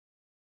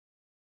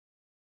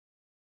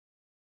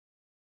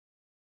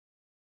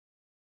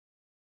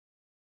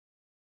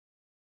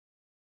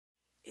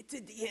It's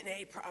a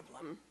DNA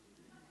problem.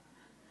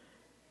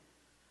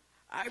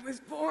 I was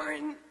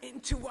born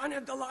into one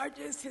of the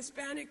largest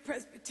Hispanic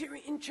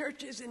Presbyterian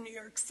churches in New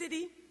York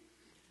City.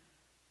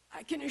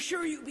 I can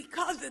assure you,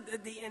 because of the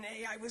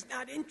DNA, I was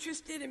not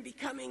interested in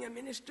becoming a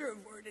minister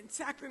of word and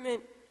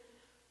sacrament.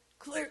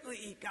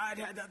 Clearly, God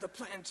had other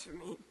plans for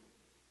me.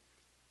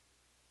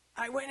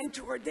 I went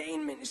into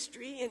ordained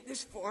ministry in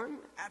this form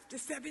after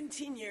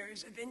 17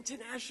 years of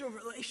international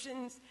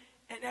relations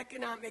and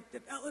economic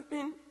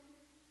development.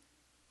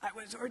 I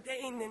was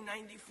ordained in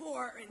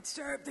 '94 and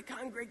served the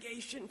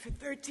congregation for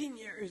 13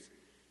 years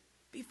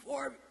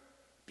before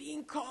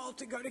being called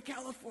to go to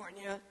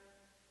California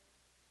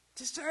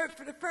to serve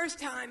for the first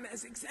time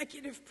as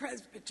executive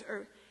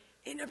presbyter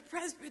in a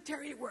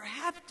presbytery where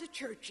half the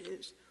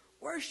churches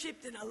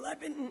worshiped in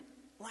 11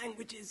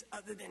 languages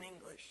other than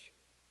English.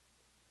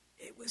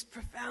 It was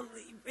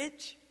profoundly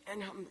rich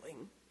and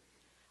humbling.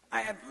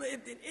 I have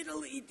lived in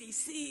Italy,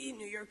 D.C.,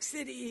 New York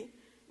City,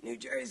 New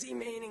Jersey,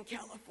 Maine, and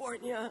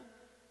California,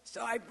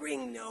 so I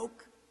bring no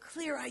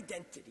clear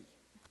identity.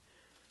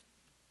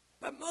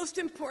 But most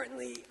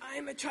importantly, I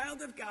am a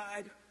child of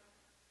God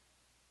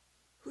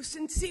who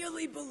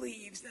sincerely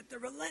believes that the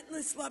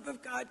relentless love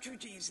of God through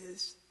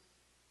Jesus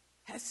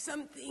has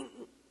something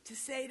to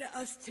say to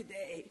us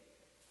today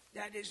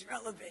that is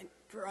relevant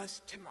for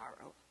us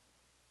tomorrow.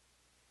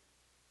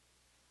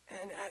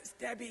 And as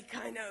Debbie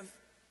kind of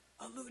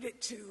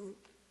alluded to,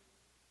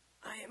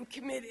 I am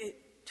committed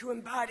to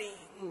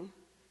embodying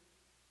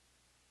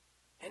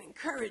and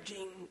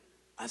encouraging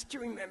us to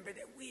remember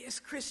that we as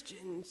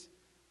Christians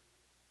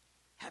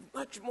have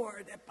much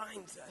more that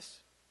binds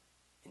us.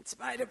 In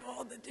spite of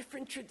all the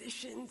different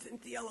traditions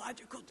and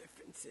theological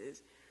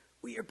differences,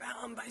 we are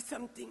bound by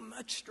something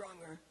much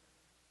stronger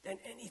than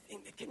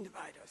anything that can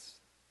divide us.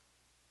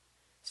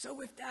 So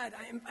with that,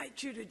 I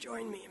invite you to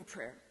join me in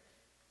prayer.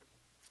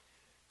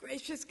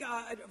 Gracious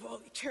God of all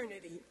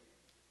eternity,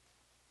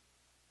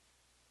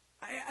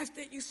 I ask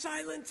that you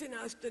silence in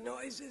us the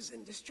noises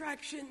and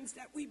distractions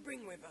that we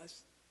bring with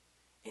us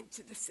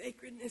into the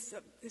sacredness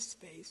of this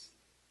space.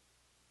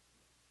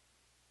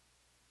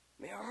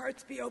 May our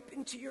hearts be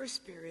open to your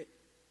Spirit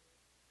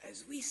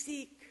as we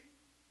seek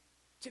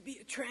to be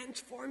a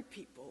transformed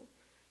people,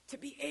 to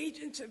be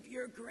agents of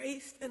your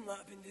grace and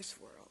love in this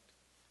world.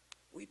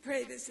 We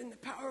pray this in the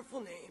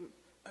powerful name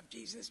of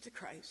Jesus the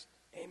Christ.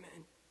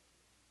 Amen.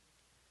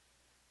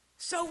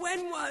 So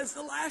when was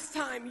the last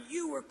time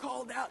you were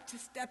called out to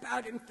step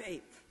out in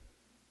faith?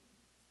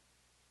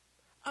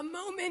 A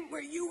moment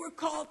where you were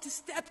called to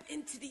step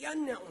into the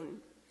unknown,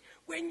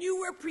 when you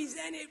were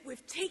presented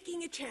with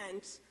taking a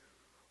chance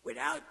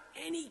without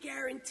any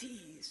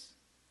guarantees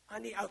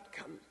on the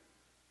outcome.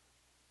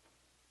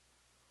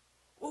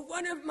 Well,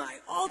 one of my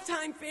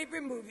all-time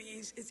favorite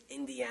movies is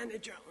Indiana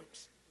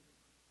Jones.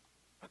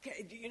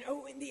 Okay, do you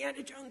know who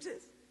Indiana Jones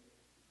is?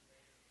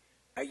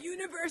 A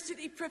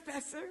university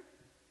professor,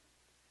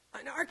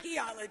 an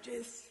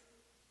archaeologist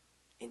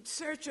in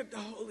search of the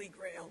Holy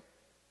Grail.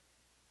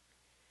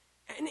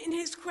 And in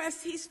his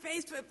quest, he's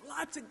faced with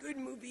lots of good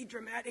movie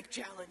dramatic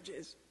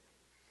challenges.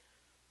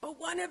 But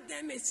one of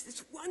them is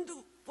this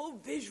wonderful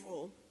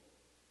visual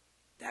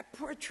that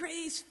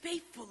portrays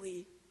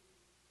faithfully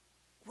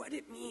what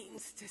it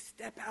means to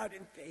step out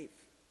in faith.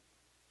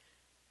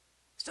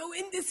 So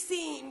in this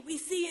scene, we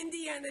see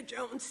Indiana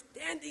Jones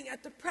standing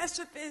at the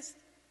precipice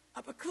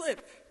of a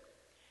cliff,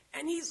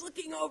 and he's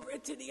looking over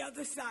to the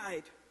other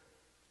side,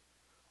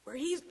 where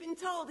he's been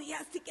told he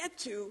has to get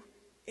to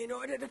in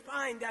order to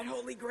find that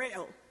Holy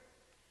Grail,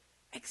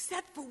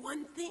 except for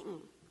one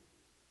thing.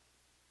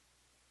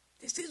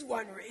 This is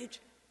one ridge,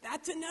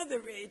 that's another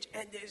ridge,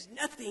 and there's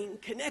nothing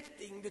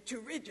connecting the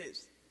two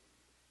ridges.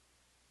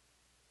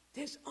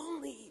 There's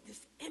only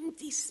this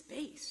empty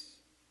space.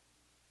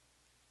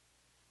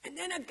 And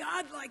then a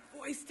godlike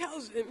voice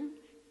tells him,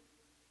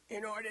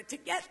 in order to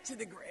get to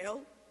the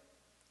Grail,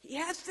 he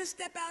has to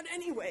step out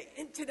anyway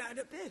into that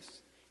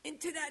abyss,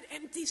 into that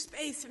empty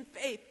space in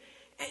faith.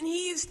 And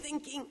he is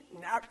thinking,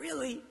 not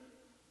really.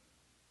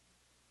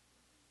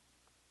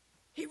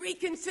 He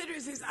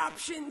reconsiders his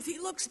options. He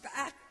looks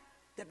back.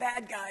 The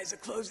bad guys are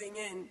closing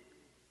in.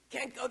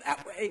 Can't go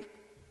that way.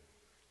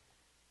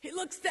 He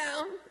looks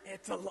down.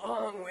 It's a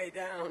long way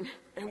down,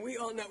 and we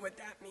all know what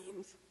that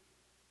means.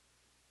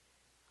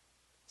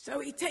 So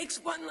he takes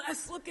one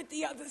last look at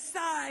the other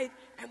side,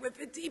 and with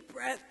a deep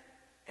breath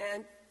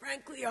and,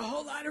 frankly, a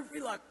whole lot of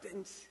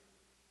reluctance,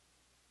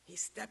 he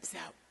steps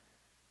out.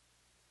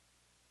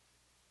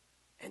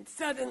 And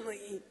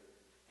suddenly,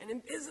 an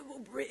invisible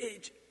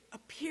bridge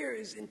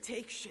appears and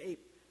takes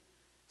shape,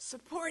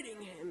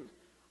 supporting him,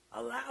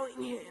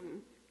 allowing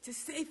him to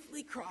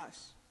safely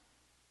cross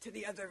to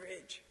the other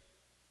ridge.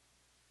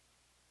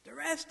 The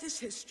rest is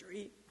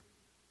history.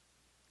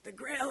 The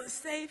Grail is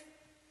safe.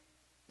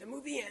 The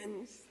movie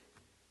ends.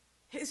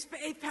 His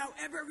faith,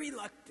 however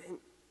reluctant,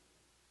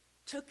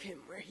 took him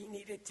where he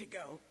needed to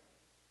go.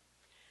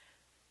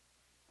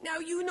 Now,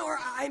 you nor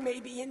I may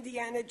be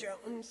Indiana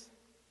Jones.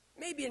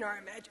 Maybe in our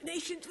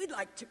imaginations we'd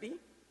like to be.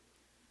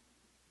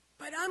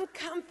 But I'm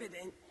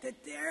confident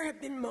that there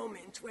have been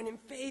moments when in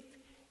faith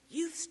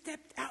you've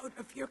stepped out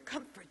of your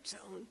comfort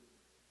zone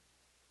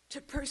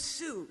to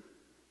pursue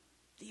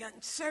the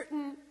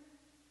uncertain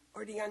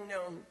or the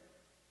unknown.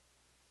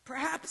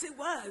 Perhaps it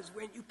was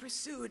when you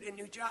pursued a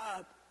new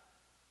job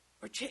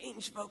or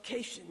changed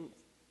vocations,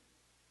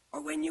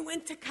 or when you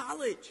went to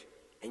college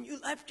and you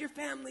left your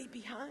family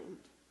behind,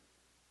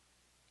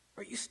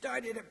 or you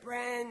started a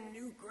brand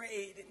new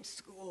grade in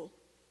school,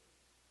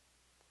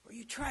 or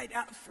you tried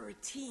out for a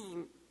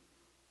team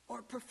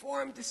or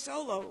performed a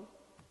solo.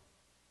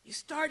 You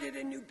started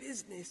a new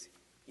business,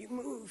 you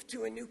moved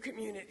to a new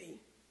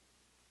community.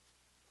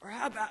 Or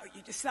how about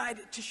you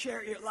decided to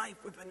share your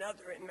life with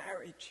another in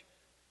marriage?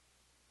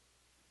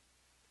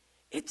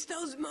 It's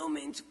those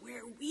moments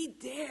where we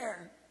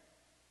dare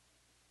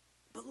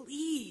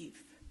believe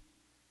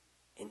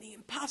in the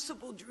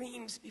impossible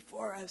dreams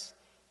before us,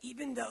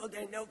 even though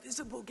there are no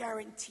visible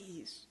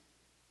guarantees.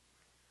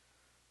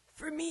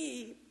 For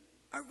me,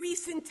 a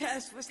recent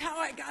test was how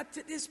I got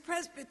to this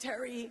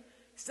presbytery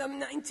some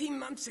 19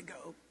 months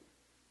ago.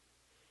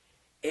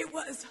 It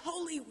was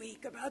Holy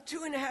Week about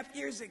 2.5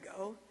 years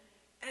ago,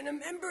 and a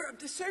member of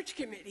the search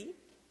committee,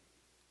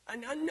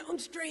 an unknown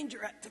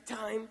stranger at the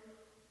time,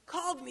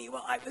 called me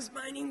while I was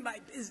minding my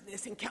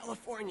business in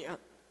California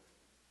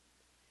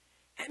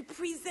and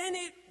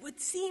presented what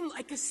seemed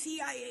like a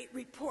CIA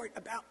report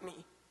about me.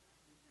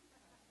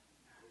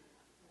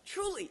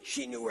 Truly,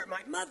 she knew where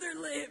my mother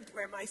lived,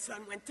 where my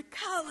son went to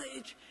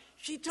college.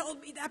 She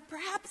told me that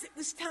perhaps it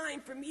was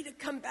time for me to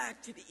come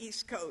back to the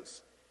East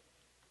Coast.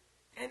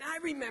 And I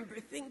remember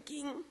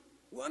thinking,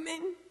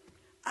 woman,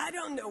 I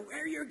don't know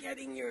where you're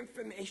getting your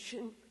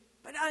information,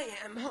 but I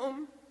am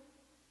home.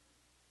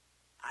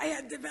 I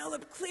had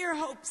developed clear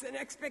hopes and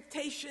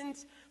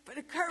expectations for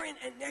the current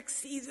and next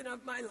season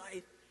of my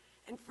life,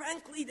 and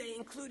frankly, they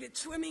included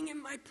swimming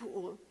in my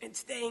pool and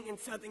staying in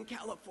Southern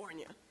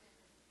California,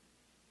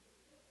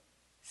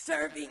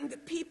 serving the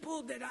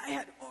people that I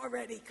had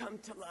already come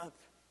to love.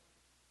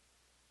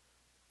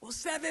 Well,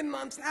 7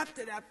 months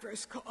after that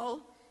first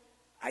call,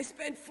 I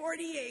spent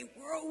 48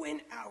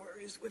 whirlwind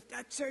hours with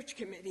that search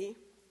committee,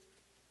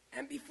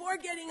 and before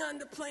getting on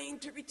the plane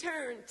to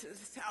return to the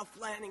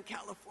Southland in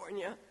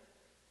California,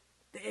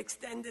 they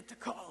extended the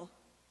call.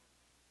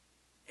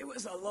 It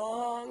was a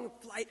long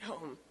flight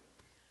home.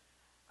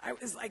 I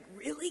was like,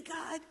 really,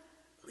 God?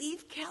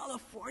 Leave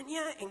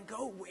California and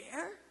go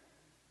where?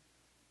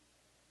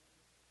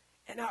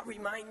 And I'll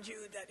remind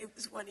you that it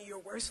was one of your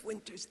worst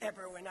winters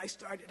ever when I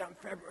started on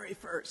February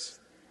 1st.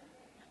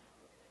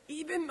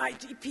 Even my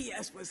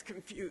GPS was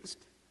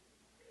confused.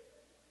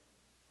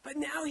 But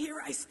now here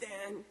I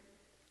stand,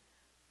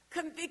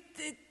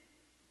 convicted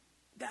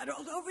that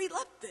although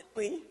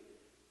reluctantly,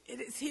 it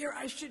is here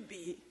I should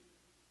be,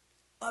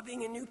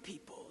 loving a new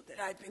people that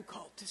I've been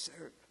called to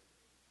serve.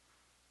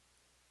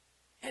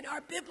 And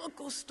our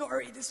biblical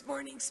story this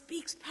morning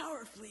speaks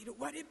powerfully to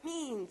what it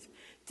means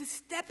to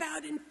step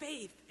out in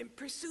faith in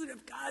pursuit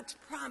of God's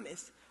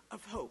promise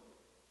of hope.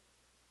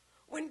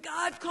 When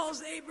God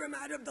calls Abram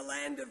out of the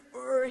land of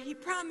Ur, he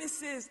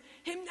promises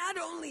him not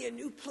only a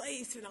new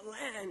place and a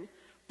land,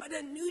 but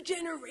a new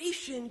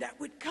generation that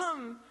would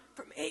come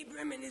from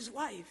Abram and his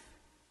wife.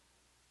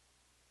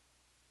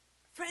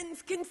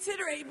 Friends,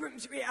 consider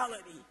Abram's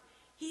reality.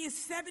 He is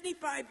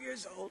 75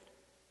 years old,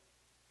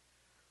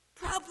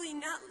 probably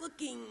not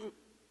looking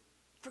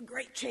for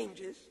great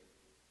changes,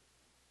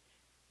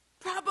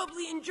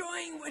 probably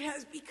enjoying what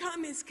has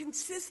become his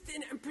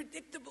consistent and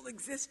predictable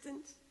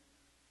existence,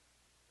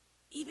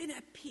 even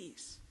at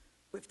peace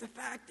with the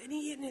fact that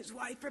he and his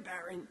wife are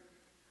barren,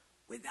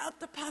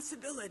 without the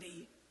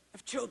possibility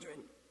of children.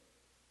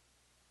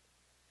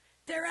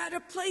 They're at a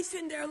place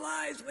in their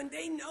lives when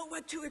they know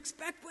what to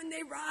expect when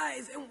they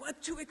rise and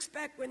what to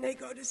expect when they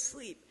go to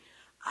sleep.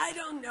 I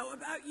don't know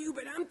about you,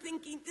 but I'm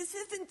thinking this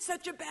isn't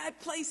such a bad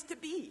place to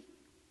be.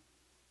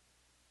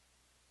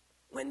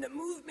 When the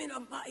movement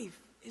of life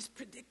is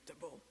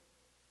predictable,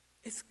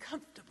 is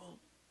comfortable,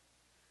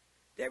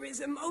 there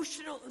is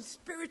emotional and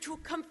spiritual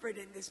comfort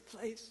in this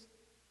place.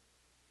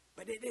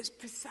 But it is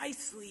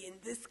precisely in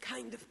this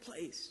kind of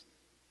place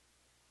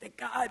that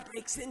God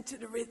breaks into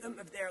the rhythm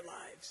of their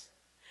lives.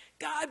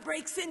 God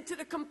breaks into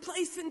the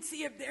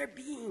complacency of their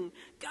being.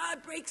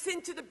 God breaks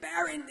into the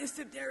barrenness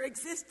of their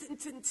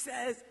existence and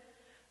says,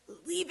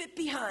 leave it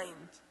behind.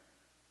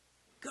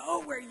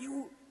 Go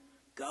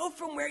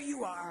from where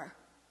you are.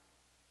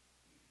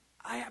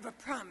 I have a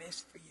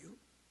promise for you.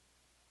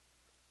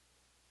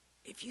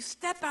 If you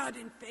step out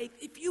in faith,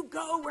 if you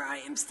go where I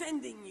am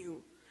sending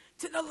you,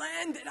 to the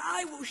land that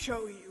I will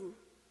show you,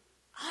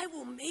 I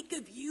will make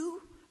of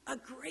you a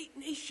great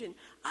nation.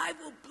 I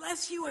will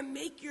bless you and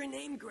make your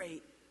name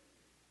great,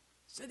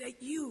 so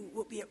that you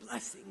will be a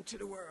blessing to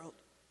the world.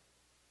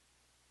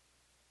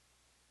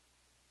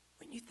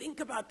 When you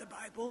think about the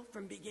Bible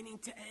from beginning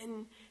to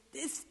end,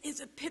 this is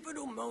a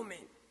pivotal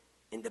moment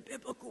in the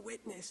biblical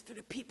witness for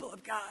the people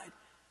of God.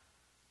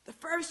 The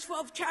first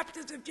 12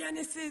 chapters of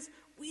Genesis,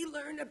 we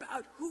learn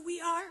about who we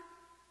are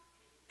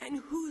and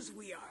whose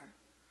we are.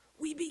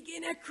 We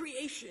begin at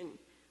creation.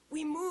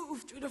 We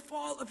move through the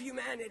fall of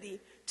humanity,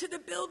 to the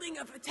building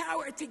of a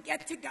tower to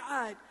get to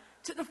God,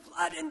 to the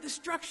flood and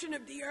destruction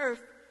of the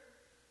earth,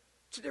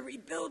 to the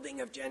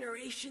rebuilding of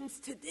generations,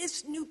 to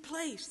this new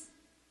place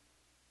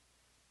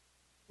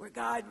where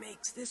God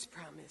makes this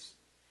promise,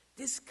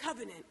 this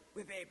covenant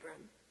with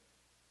Abraham.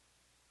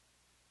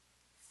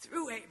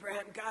 Through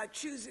Abraham, God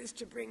chooses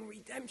to bring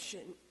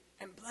redemption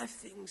and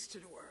blessings to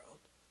the world.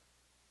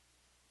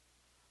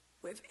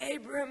 With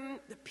Abraham,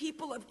 the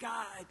people of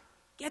God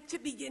get to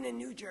begin a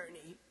new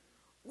journey,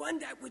 one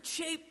that would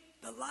shape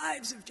the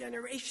lives of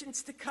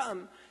generations to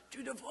come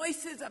through the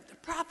voices of the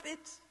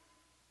prophets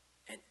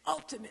and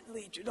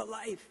ultimately through the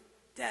life,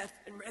 death,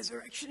 and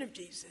resurrection of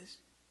Jesus,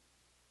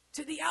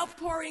 to the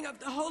outpouring of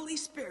the Holy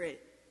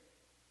Spirit,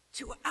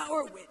 to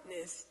our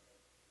witness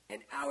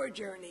and our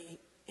journey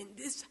in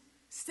this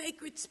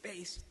sacred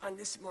space on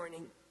this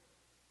morning.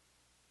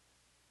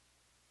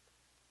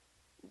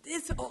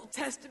 This Old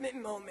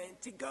Testament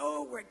moment to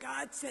go where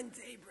God sends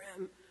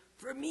Abraham,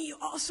 for me,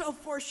 also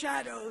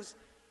foreshadows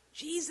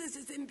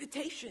Jesus'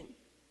 invitation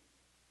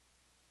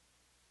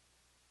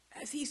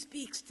as he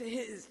speaks to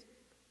his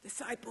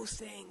disciples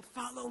saying,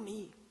 "Follow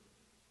me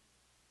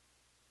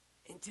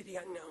into the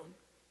unknown."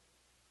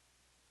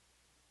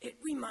 It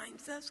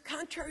reminds us,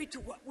 contrary to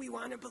what we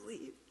want to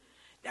believe,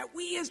 that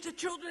we as the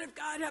children of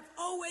God have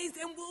always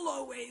and will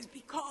always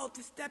be called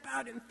to step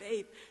out in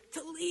faith,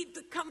 to leave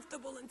the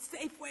comfortable and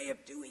safe way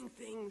of doing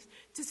things,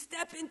 to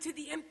step into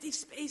the empty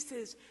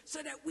spaces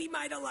so that we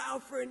might allow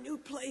for a new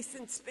place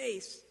and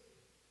space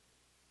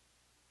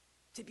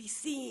to be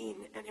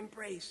seen and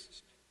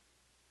embraced,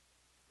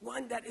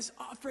 one that is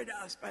offered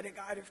us by the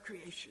God of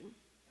creation.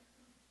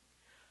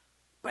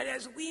 But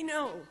as we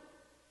know,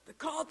 the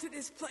call to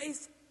this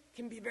place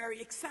can be very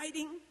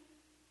exciting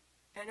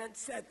and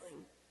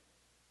unsettling.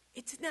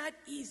 It's not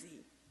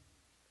easy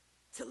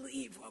to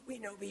leave what we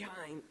know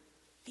behind,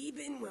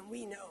 even when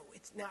we know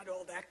it's not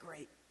all that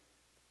great.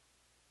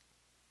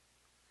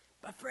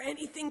 But for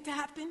anything to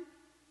happen,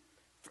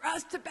 for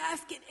us to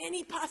bask in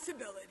any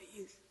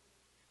possibilities,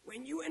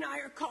 when you and I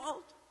are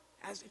called,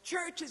 as a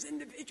church, as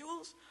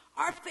individuals,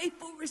 our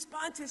faithful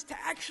response is to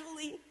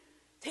actually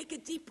take a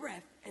deep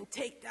breath and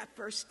take that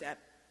first step.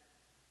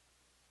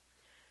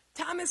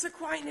 Thomas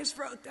Aquinas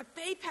wrote that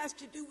faith has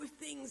to do with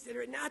things that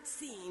are not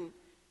seen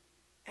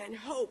and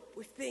hope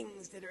with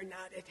things that are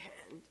not at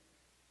hand.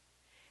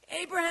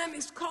 Abraham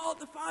is called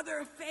the father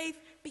of faith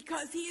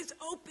because he is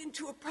open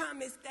to a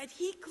promise that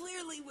he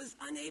clearly was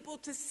unable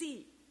to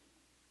see.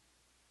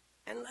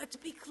 And let's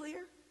be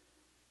clear,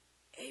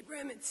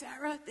 Abraham and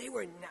Sarah, they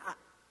were not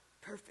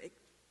perfect.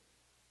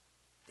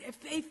 Their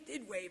faith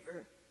did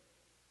waver.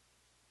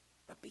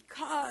 But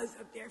because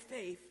of their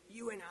faith,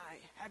 you and I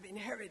have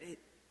inherited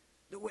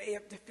the way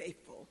of the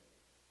faithful.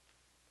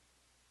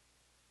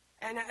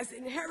 And as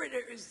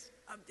inheritors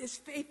of this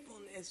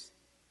faithfulness,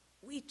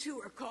 we too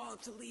are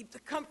called to leave the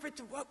comfort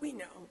of what we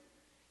know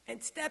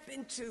and step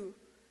into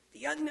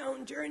the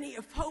unknown journey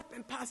of hope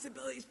and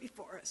possibilities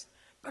before us.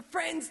 But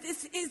friends,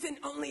 this isn't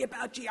only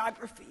about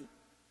geography.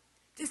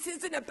 This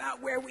isn't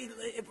about where we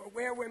live or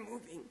where we're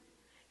moving.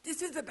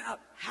 This is about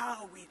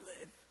how we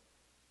live.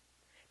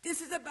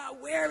 This is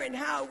about where and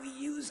how we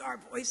use our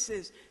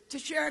voices to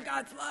share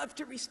God's love,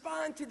 to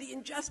respond to the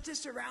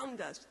injustice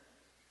around us.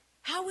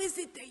 How is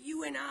it that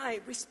you and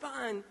I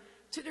respond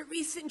to the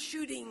recent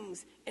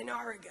shootings in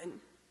Oregon,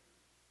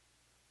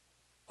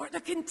 or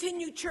the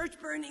continued church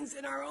burnings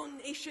in our own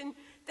nation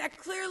that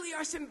clearly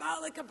are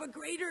symbolic of a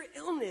greater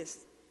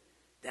illness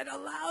that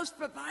allows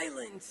for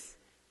violence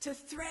to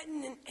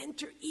threaten and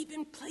enter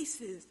even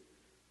places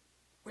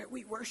where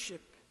we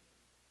worship,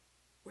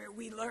 where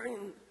we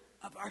learn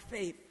of our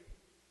faith?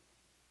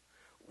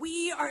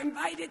 We are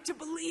invited to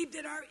believe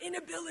that our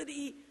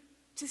inability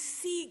to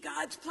see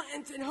God's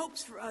plans and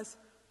hopes for us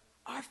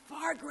are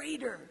far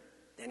greater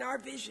than our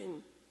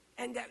vision,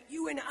 and that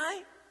you and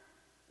I,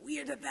 we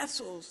are the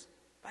vessels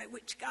by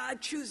which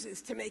God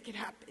chooses to make it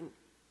happen.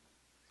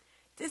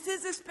 This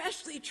is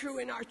especially true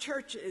in our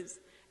churches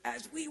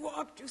as we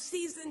walk through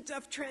seasons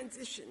of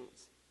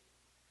transitions.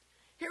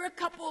 Here are a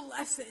couple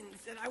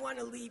lessons that I want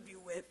to leave you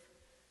with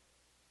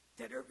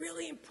that are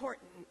really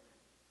important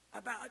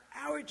about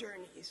our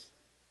journeys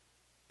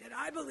that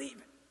I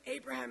believe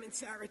Abraham and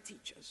Sarah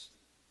teach us.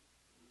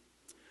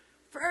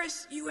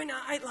 First, you and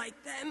I,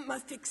 like them,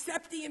 must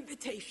accept the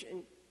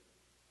invitation.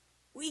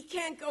 We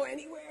can't go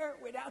anywhere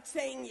without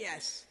saying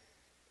yes.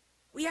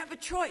 We have a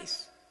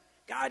choice.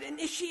 God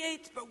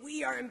initiates, but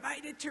we are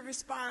invited to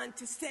respond,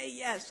 to say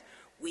yes.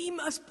 We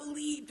must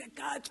believe that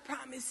God's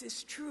promise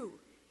is true,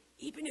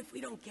 even if we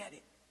don't get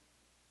it.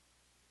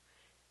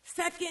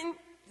 Second,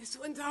 this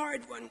one's a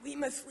hard one. We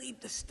must leave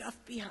the stuff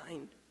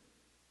behind.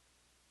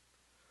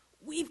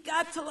 We've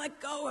got to let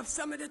go of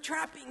some of the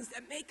trappings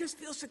that make us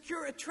feel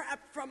secure or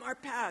trapped from our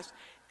past.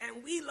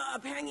 And we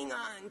love hanging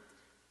on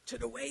to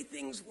the way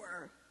things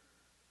were.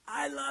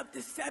 I love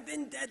the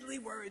 7 deadly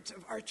words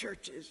of our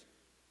churches.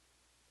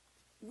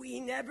 We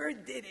never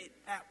did it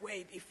that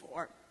way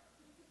before.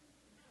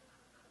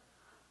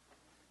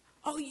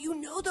 Oh you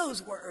know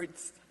those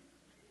words.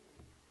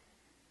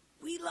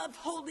 We love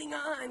holding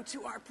on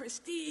to our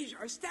prestige,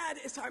 our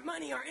status, our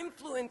money, our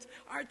influence,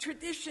 our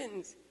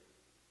traditions.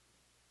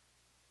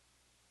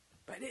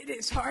 But it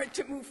is hard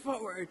to move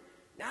forward,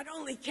 not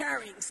only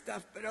carrying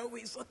stuff, but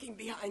always looking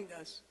behind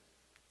us.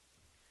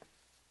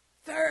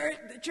 Third,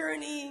 the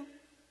journey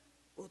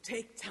will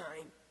take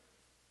time.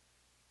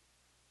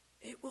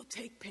 It will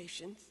take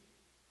patience.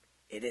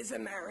 It is a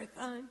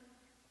marathon,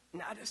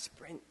 not a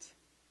sprint.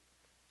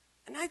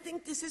 And I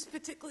think this is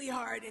particularly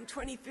hard in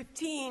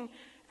 2015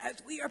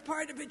 as we are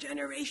part of a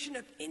generation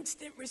of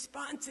instant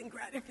response and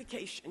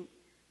gratification.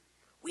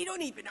 We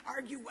don't even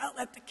argue well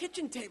at the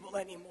kitchen table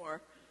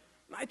anymore.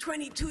 My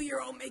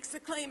 22-year-old makes a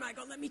claim, I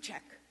go, let me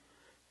check.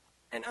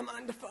 And I'm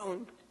on the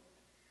phone.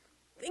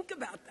 Think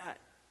about that.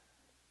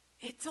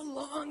 It's a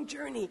long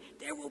journey.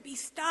 There will be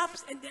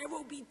stops and there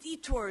will be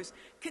detours.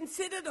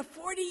 Consider the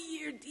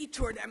 40-year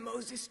detour that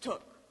Moses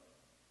took.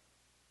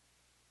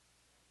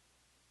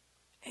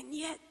 And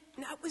yet,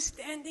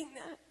 notwithstanding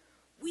that,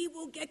 we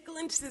will get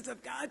glimpses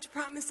of God's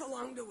promise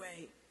along the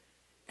way.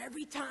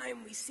 Every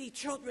time we see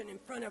children in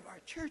front of our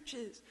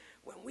churches,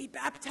 when we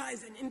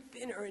baptize an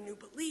infant or a new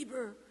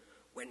believer,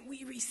 when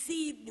we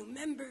receive new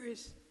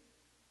members,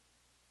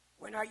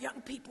 when our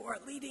young people are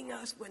leading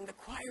us, when the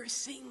choir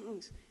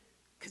sings,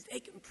 because they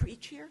can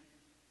preach here,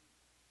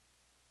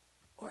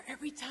 or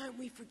every time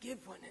we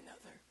forgive one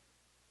another.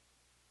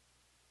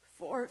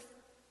 Fourth,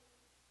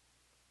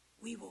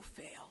 we will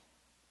fail.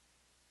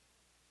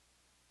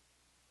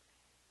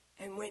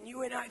 And when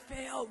you and I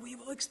fail, we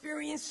will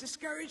experience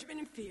discouragement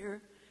and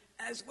fear,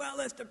 as well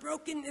as the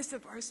brokenness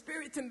of our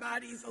spirits and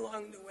bodies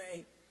along the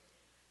way.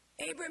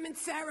 Abram and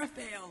Sarah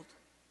failed.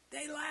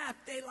 They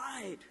laughed, they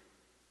lied,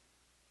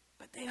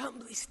 but they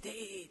humbly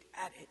stayed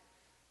at it.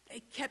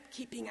 They kept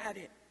keeping at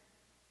it.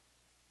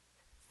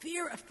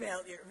 Fear of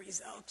failure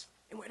results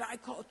in what I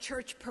call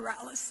church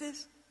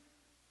paralysis,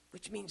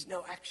 which means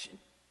no action.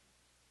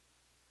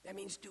 That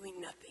means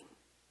doing nothing.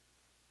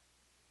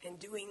 And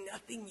doing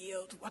nothing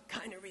yields what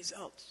kind of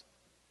results?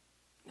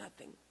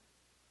 Nothing.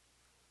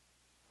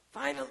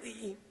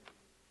 Finally,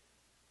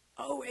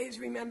 always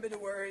remember the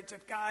words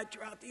of God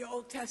throughout the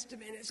Old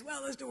Testament as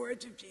well as the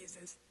words of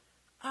Jesus.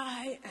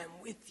 I am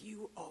with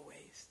you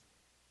always.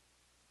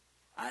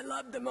 I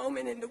love the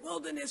moment in the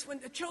wilderness when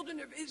the children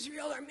of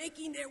Israel are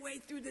making their way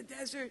through the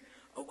desert,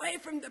 away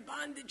from the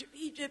bondage of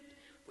Egypt,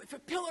 with a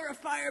pillar of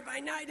fire by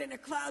night and a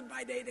cloud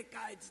by day that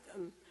guides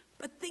them.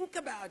 But think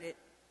about it.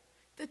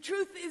 The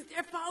truth is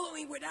they're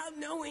following without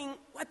knowing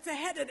what's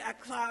ahead of that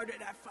cloud or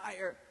that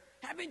fire.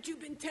 Haven't you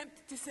been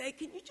tempted to say,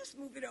 can you just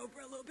move it over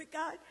a little bit,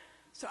 God,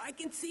 so I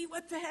can see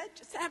what's ahead,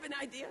 just to have an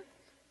idea?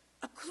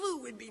 A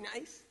clue would be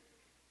nice.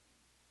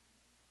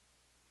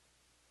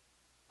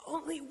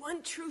 Only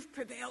one truth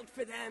prevailed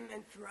for them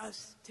and for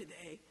us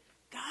today.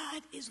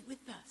 God is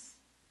with us.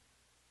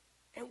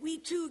 And we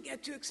too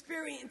get to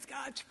experience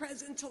God's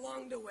presence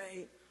along the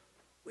way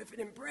with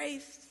an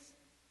embrace,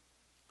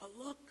 a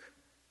look,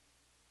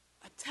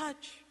 a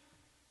touch,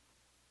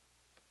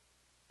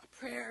 a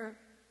prayer,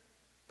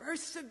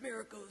 bursts of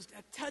miracles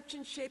that touch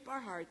and shape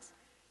our hearts,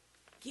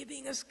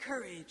 giving us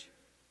courage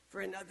for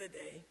another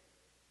day.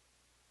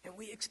 And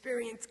we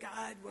experience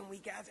God when we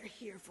gather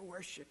here for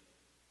worship.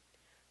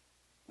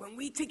 When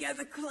we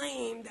together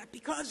claim that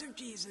because of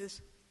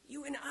Jesus,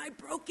 you and I,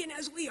 broken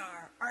as we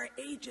are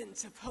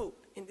agents of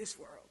hope in this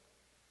world.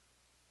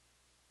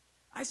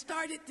 I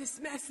started this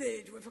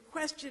message with a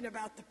question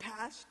about the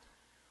past.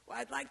 Well,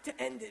 I'd like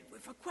to end it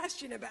with a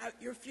question about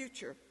your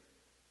future.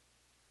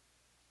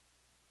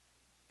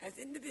 As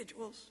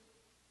individuals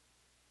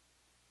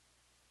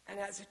and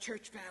as a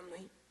church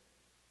family,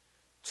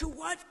 to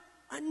what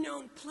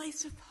unknown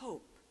place of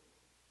hope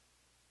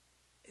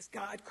is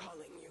God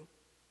calling you?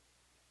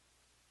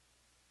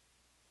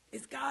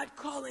 Is God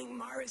calling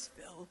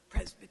Morrisville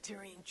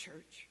Presbyterian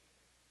Church?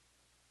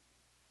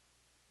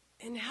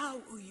 And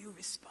how will you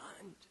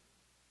respond?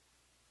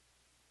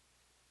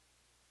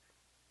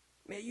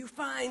 May you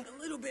find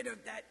a little bit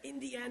of that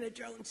Indiana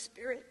Jones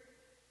spirit.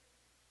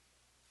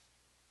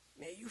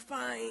 May you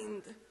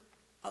find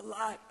a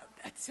lot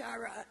of that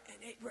Sarah and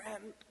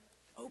Abraham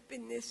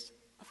openness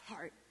of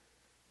heart,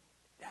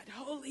 that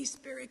Holy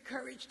Spirit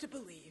courage to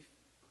believe.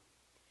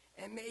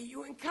 And may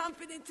you in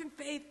confidence and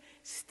faith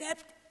step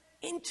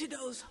into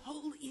those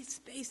holy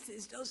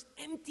spaces, those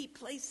empty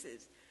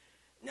places,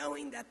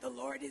 knowing that the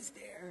Lord is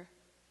there,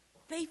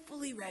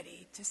 faithfully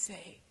ready to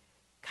say,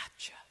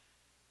 gotcha.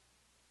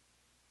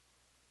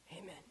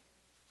 Amen.